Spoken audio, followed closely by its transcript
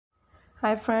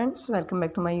Hi friends, welcome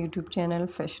back to my YouTube channel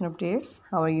Fashion Updates.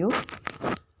 How are you?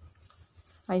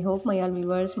 I hope my all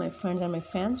viewers, my friends and my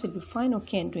fans will be fine,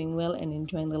 okay and doing well and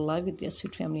enjoying their life with their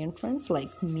sweet family and friends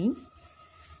like me.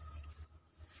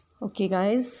 Okay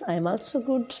guys, I'm also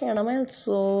good and I'm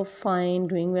also fine,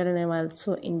 doing well, and I'm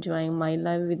also enjoying my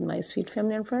life with my sweet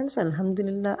family and friends.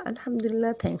 Alhamdulillah,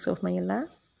 Alhamdulillah, thanks of my Allah.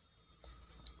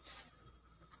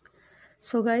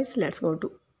 So guys, let's go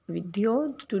to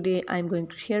video. Today I'm going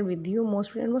to share with you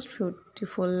most beautiful,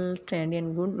 trendy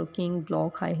and good looking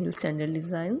block high heel sandal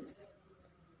designs.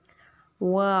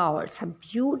 Wow, it's a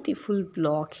beautiful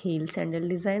block heel sandal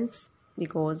designs,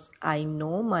 because I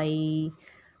know my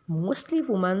mostly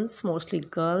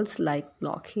girls like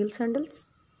block heel sandals,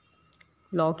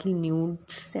 block heel nude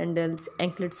sandals,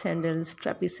 anklet sandals,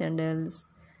 strappy sandals,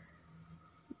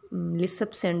 lace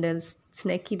up sandals,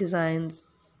 snaky designs,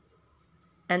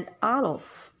 and all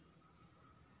of.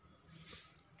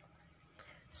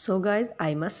 So guys,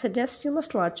 I must suggest you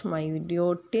must watch my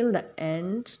video till the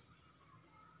end,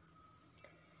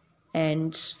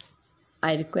 and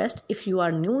I request, if you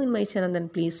are new in my channel, then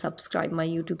please subscribe my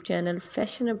YouTube channel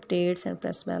Fashion Updates and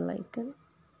press bell icon.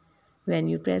 When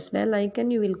you press bell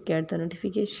icon, you will get the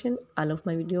notification all of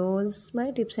my videos,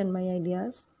 my tips and my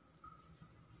ideas.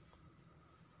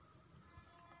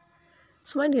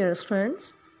 So my dearest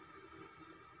friends,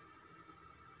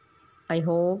 I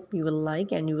hope you will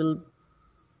like and you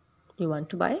want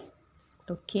to buy.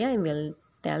 Okay, I will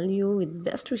tell you with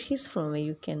best wishes from where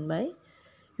you can buy.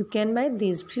 You can buy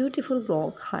these beautiful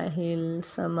block high heel,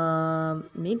 some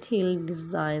mid heel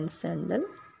design sandal.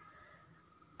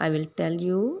 I will tell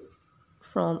you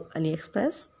from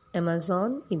AliExpress,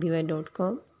 Amazon,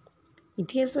 eBay.com,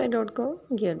 ETSY.com,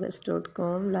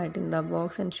 GearBest.com,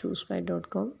 Lightinthebox and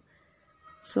Shoesby.com.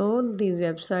 So these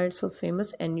websites so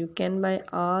famous, and you can buy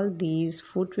all these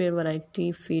footwear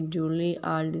variety, fit jewelry,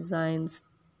 all designs,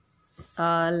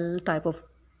 all type of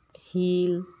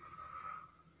heel,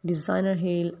 designer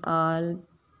heel, all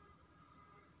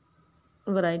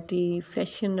variety,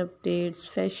 fashion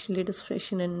updates, latest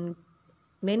fashion and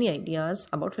many ideas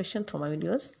about fashion through my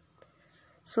videos.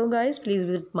 So guys, please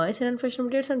visit my channel Fashion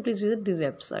Updates and please visit these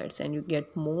websites, and you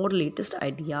get more latest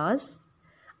ideas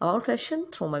about fashion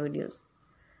through my videos.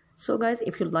 So guys,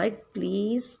 if you like,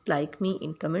 please like me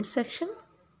in comment section,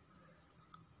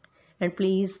 and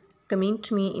please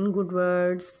comment me in good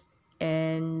words,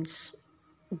 and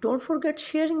don't forget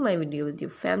sharing my video with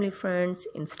your family friends,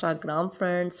 Instagram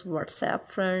friends, WhatsApp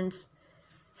friends,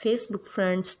 Facebook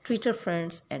friends, Twitter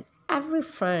friends, and every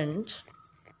friend.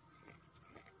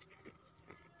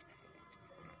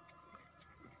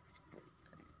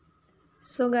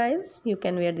 So guys, you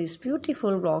can wear this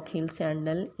beautiful block heel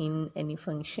sandal in any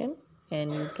function,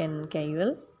 and you can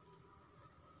casual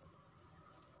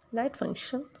light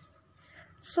functions.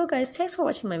 So guys, thanks for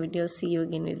watching my video. See you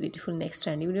again with beautiful next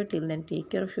trendy video. Till then, take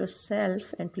care of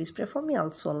yourself and please pray for me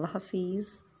also. Allah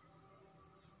Hafiz.